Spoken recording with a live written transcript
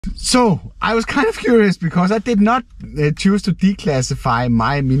So I was kind of curious because I did not choose to declassify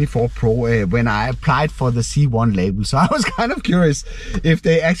my Mini 4 Pro when I applied for the C1 label. So I was kind of curious if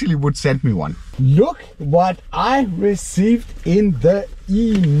they actually would send me one. Look what I received in the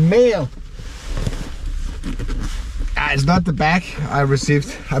email. It's not the bag I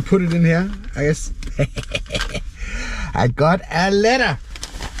received. I put it in here, I guess. I got a letter.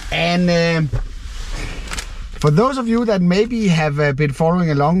 And for those of you that maybe have been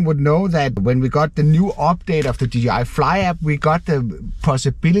following along would know that when we got the new update of the DJI FLY app, we got the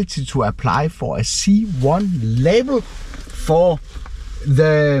possibility to apply for a C1 label for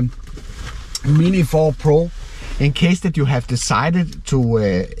the Mini 4 Pro in case that you have decided to,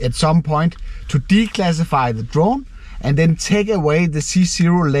 at some point, to declassify the drone and then take away the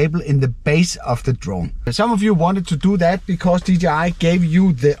C0 label in the base of the drone. Some of you wanted to do that because DJI gave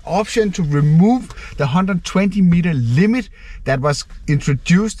you the option to remove the 120-meter limit that was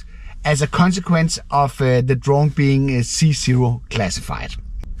introduced as a consequence of the drone being C0 classified.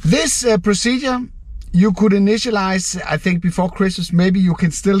 This procedure you could initialize, I think, before Christmas. Maybe you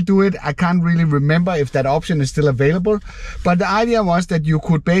can still do it. I can't really remember if that option is still available. But the idea was that you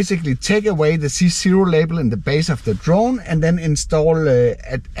could basically take away the C0 label in the base of the drone and then install a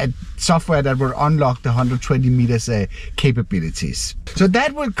software that will unlock the 120 meters capabilities. So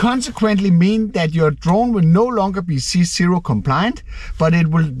that will consequently mean that your drone will no longer be C0 compliant, but it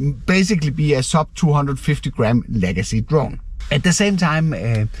will basically be a sub 250 gram legacy drone. At the same time,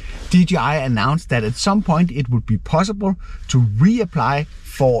 DJI announced that at some point it would be possible to reapply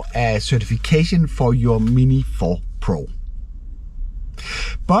for a certification for your Mini 4 Pro.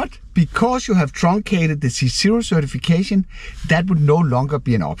 But because you have truncated the C0 certification, that would no longer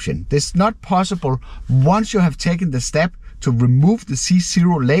be an option. This is not possible once you have taken the step to remove the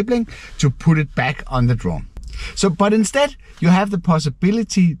C0 labeling to put it back on the drone. But instead, you have the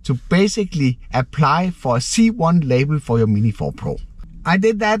possibility to basically apply for a C1 label for your Mini 4 Pro. I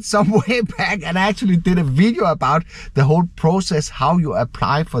did that some way back and I actually did a video about the whole process, how you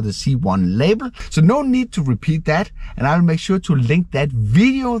apply for the C1 label. So no need to repeat that, and I'll make sure to link that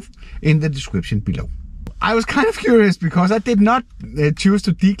video in the description below. I was kind of curious because I did not choose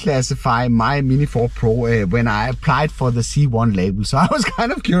to declassify my Mini 4 Pro when I applied for the C1 label. So I was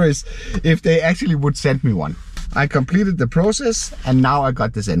kind of curious if they actually would send me one. I completed the process and now I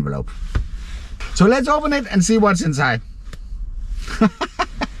got this envelope. So let's open it and see what's inside.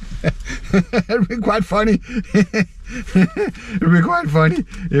 It'll be quite funny. It'll be quite funny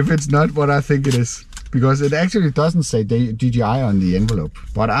if it's not what I think it is. Because it actually doesn't say DJI on the envelope.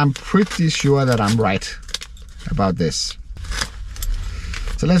 But I'm pretty sure that I'm right about this.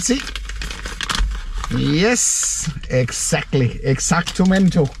 So let's see. Yes, exactly.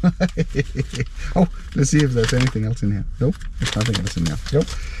 Exactamento. Oh, let's see if there's anything else in here. Nope, there's nothing else in here. Nope.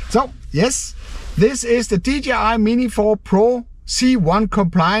 So, yes, this is the DJI Mini 4 Pro C1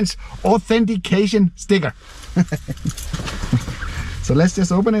 Compliance Authentication sticker. So let's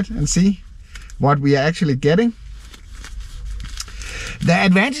just open it and see what we are actually getting. The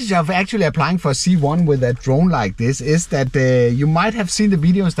advantage of actually applying for C1 with a drone like this is that you might have seen the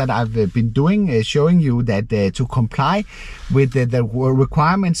videos that I've been doing showing you that to comply with the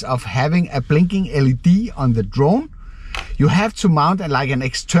requirements of having a blinking LED on the drone, you have to mount like an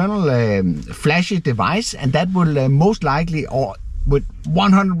external flashy device, and that will most likely, or with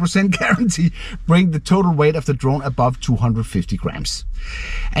 100% guarantee, bring the total weight of the drone above 250 grams.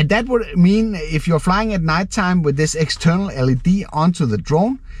 And that would mean if you're flying at nighttime with this external LED onto the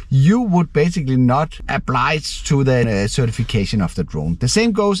drone, you would basically not oblige to the certification of the drone. The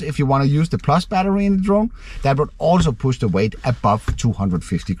same goes if you want to use the plus battery in the drone. That would also push the weight above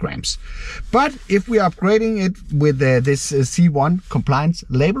 250 grams. But if we are upgrading it with this C1 compliance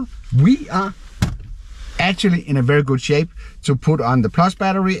label, we are actually in a very good shape to put on the plus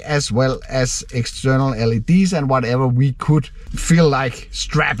battery as well as external LEDs and whatever we could feel like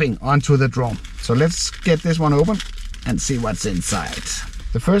strapping onto the drone. So let's get this one open and see what's inside.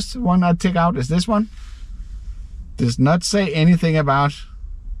 The first one I take out is this one. Does not say anything about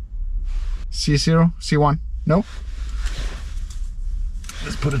C0, C1, no.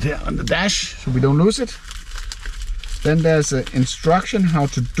 Let's put it here on the dash so we don't lose it. Then there's an instruction how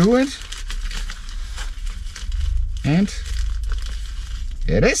to do it. And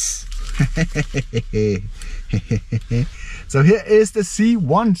here it is. So here is the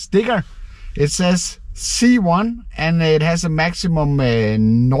C1 sticker. It says C1 and it has a maximum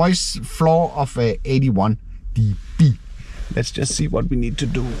noise floor of 81 dB. Let's just see what we need to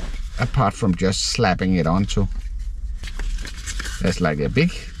do apart from just slapping it onto. There's like a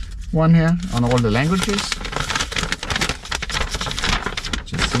big one here on all the languages.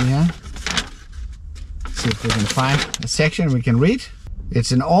 Just see. see here. See if we can find a section we can read.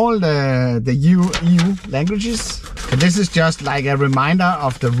 It's in all the EU languages. And this is just like a reminder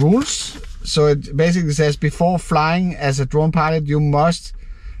of the rules. So it basically says, before flying as a drone pilot, you must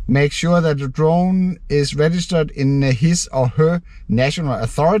make sure that the drone is registered in his or her national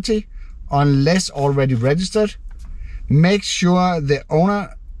authority, unless already registered. Make sure the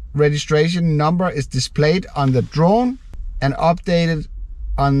owner registration number is displayed on the drone and updated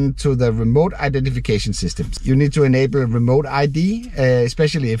onto the remote identification systems. You need to enable remote ID,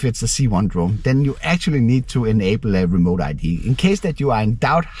 especially if it's a C1 drone. Then you actually need to enable a remote ID. In case that you are in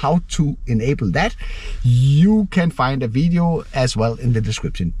doubt how to enable that, you can find a video as well in the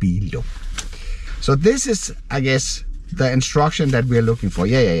description below. So this is, I guess, the instruction that we are looking for.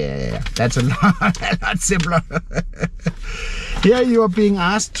 Yeah. That's a lot simpler. Here you are being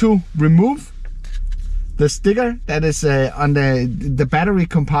asked to remove the sticker that is on the battery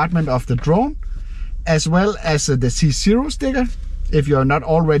compartment of the drone, as well as the C0 sticker, if you are not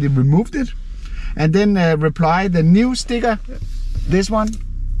already removed it. And then reply the new sticker. This one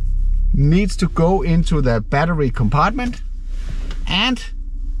needs to go into the battery compartment, and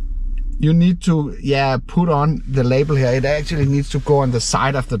you need to put on the label here. It actually needs to go on the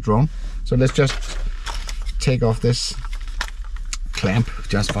side of the drone. So let's just take off this clamp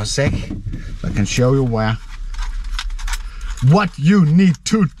just for a sec, so I can show you what you need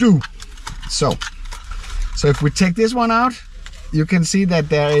to do. So if we take this one out, you can see that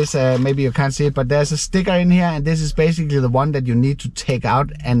there is maybe you can't see it, but there's a sticker in here, and this is basically the one that you need to take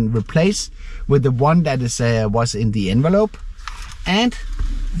out and replace with the one that is was in the envelope. And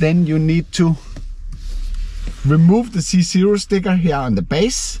then you need to remove the C0 sticker here on the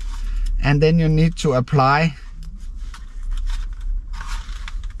base, and then you need to apply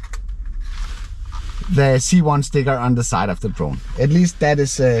the C1 sticker on the side of the drone. At least that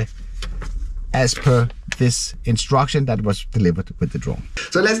is as per this instruction that was delivered with the drone.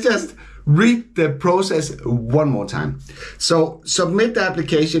 So let's just read the process one more time. So submit the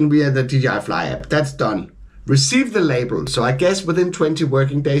application via the DJI FLY app. That's done. Receive the label. So I guess within 20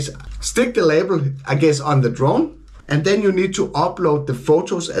 working days. Stick the label, I guess, on the drone. And then you need to upload the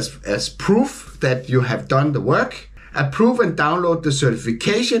photos as proof that you have done the work. Approve and download the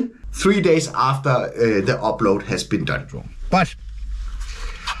certification 3 days after the upload has been done. But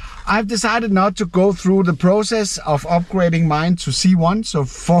I've decided not to go through the process of upgrading mine to C1. So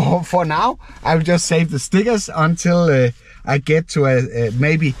for now, I'll just save the stickers until I get to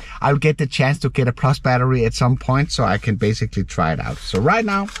maybe I'll get the chance to get a plus battery at some point, so I can basically try it out. So right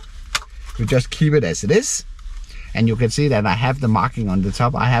now, you just keep it as it is. And you can see that I have the marking on the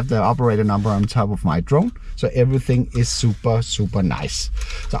top. I have the operator number on top of my drone. So everything is super nice.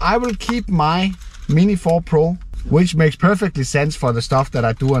 So I will keep my Mini 4 Pro, which makes perfectly sense for the stuff that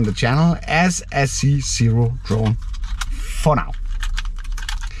I do on the channel, as a C0 drone for now.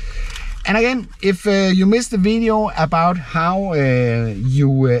 And again, if you missed the video about how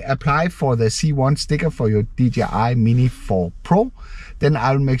you apply for the C1 sticker for your DJI Mini 4 Pro, then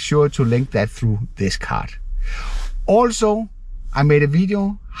I'll make sure to link that through this card. Also, I made a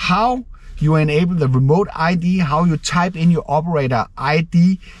video how you enable the remote ID, how you type in your operator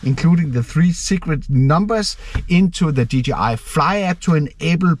ID, including the 3 secret numbers, into the DJI FLY app to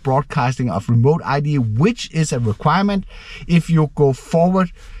enable broadcasting of remote ID, which is a requirement if you go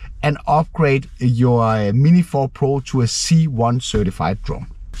forward and upgrade your Mini 4 Pro to a C1 certified drone.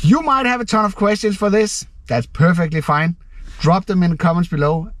 You might have a ton of questions for this. That's perfectly fine. Drop them in the comments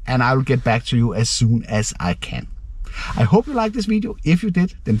below and I will get back to you as soon as I can. I hope you liked this video. If you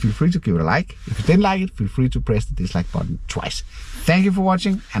did, then feel free to give it a like. If you didn't like it, feel free to press the dislike button twice. Thank you for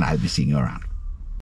watching, and I'll be seeing you around.